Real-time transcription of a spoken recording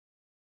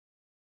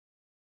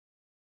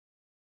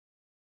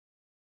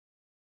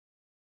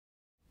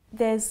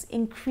there's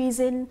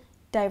increasing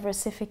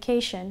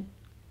diversification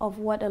of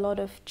what a lot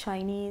of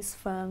Chinese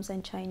firms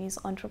and Chinese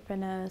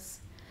entrepreneurs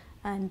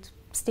and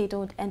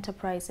state-owned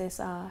enterprises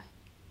are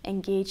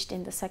engaged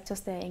in, the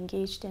sectors they're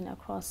engaged in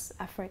across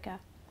Africa.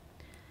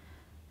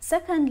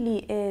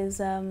 Secondly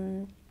is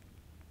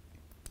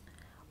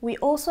we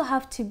also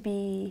have to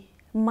be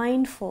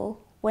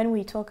mindful when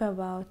we talk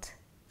about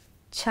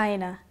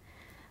China.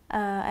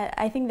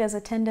 I think there's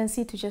a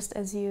tendency to just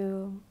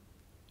assume,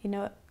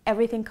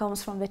 everything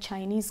comes from the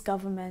Chinese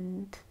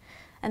government,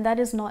 and that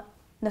is not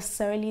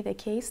necessarily the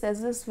case.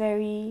 There's this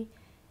very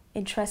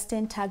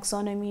interesting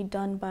taxonomy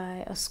done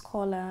by a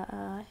scholar,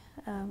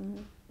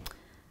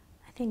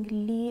 I think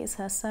Lee is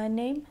her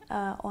surname,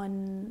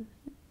 on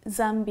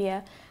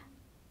Zambia.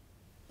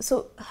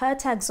 So her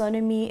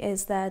taxonomy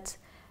is that,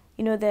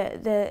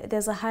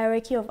 there's a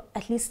hierarchy of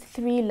at least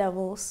 3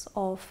 levels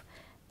of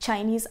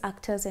Chinese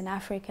actors in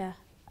Africa.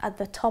 At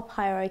the top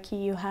hierarchy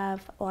you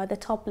have, or at the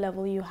top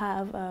level you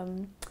have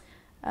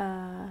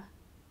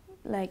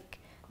like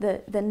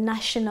the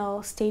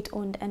national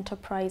state-owned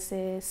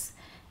enterprises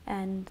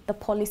and the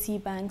policy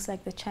banks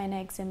like the China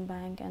Exim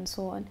Bank and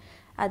so on.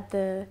 At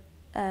the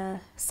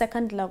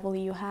second level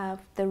you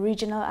have the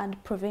regional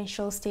and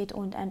provincial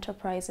state-owned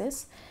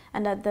enterprises,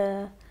 and at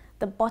the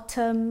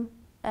bottom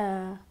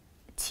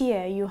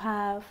tier you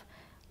have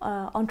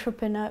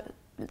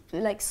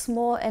like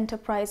small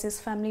enterprises,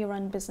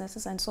 family-run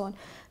businesses and so on.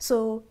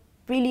 So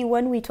really,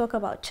 when we talk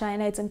about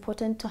China, it's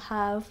important to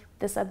have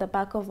this at the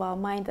back of our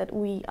mind, that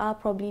we are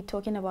probably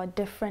talking about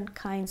different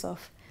kinds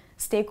of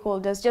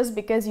stakeholders. Just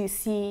because you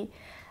see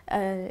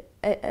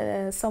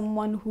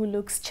someone who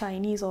looks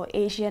Chinese or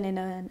Asian in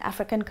an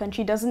African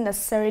country doesn't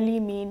necessarily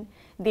mean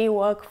they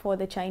work for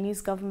the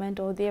Chinese government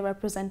or they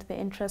represent the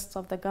interests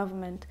of the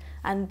government,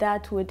 and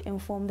that would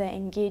inform their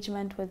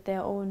engagement with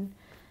their own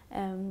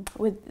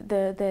with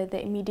the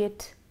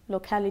immediate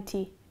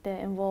locality they're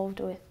involved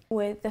with.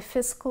 With the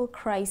fiscal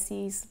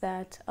crises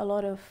that a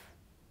lot of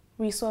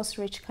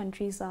resource-rich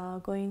countries are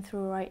going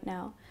through right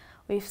now,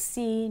 we're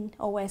seeing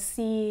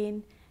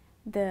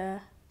the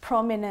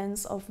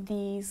prominence of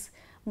these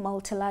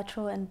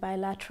multilateral and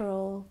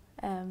bilateral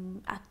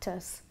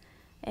actors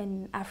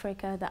in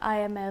Africa, the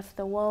IMF,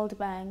 the World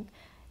Bank.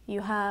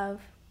 You have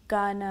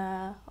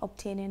Ghana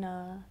obtaining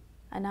an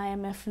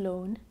IMF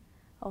loan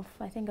of,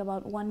 I think,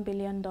 about $1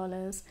 billion.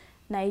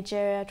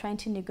 Nigeria trying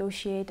to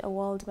negotiate a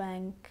World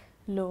Bank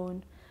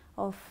loan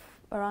of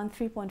around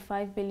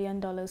 $3.5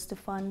 billion to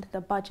fund the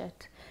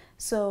budget.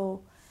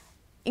 So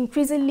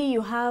increasingly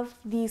you have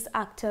these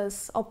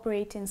actors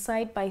operating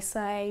side by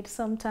side,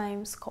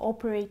 sometimes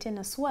cooperating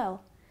as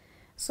well.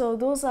 So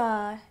those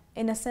are,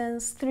 in a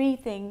sense, 3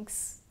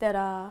 things that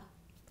are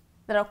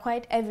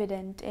quite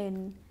evident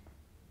in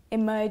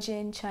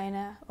emerging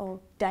China, or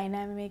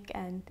dynamic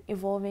and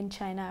evolving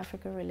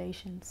China-Africa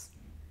relations.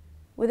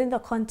 Within the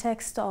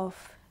context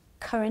of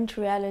current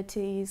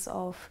realities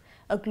of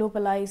a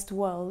globalized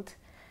world,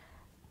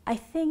 I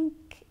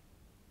think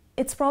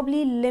it's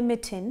probably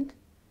limiting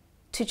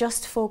to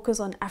just focus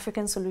on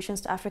African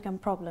solutions to African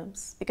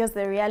problems, because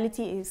the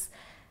reality is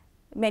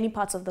many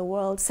parts of the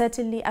world,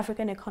 certainly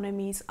African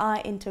economies,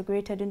 are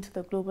integrated into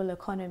the global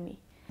economy.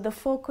 The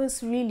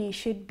focus really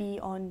should be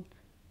on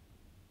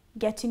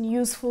getting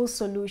useful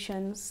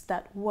solutions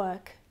that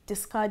work,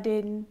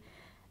 discarding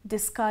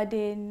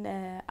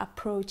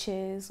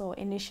approaches or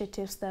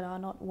initiatives that are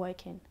not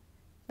working.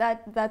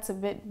 That's a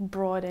bit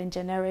broad and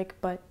generic,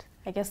 but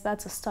I guess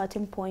that's a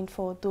starting point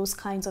for those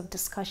kinds of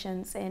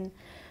discussions in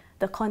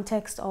the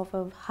context of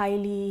a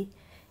highly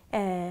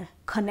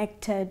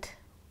connected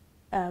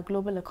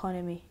global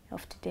economy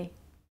of today.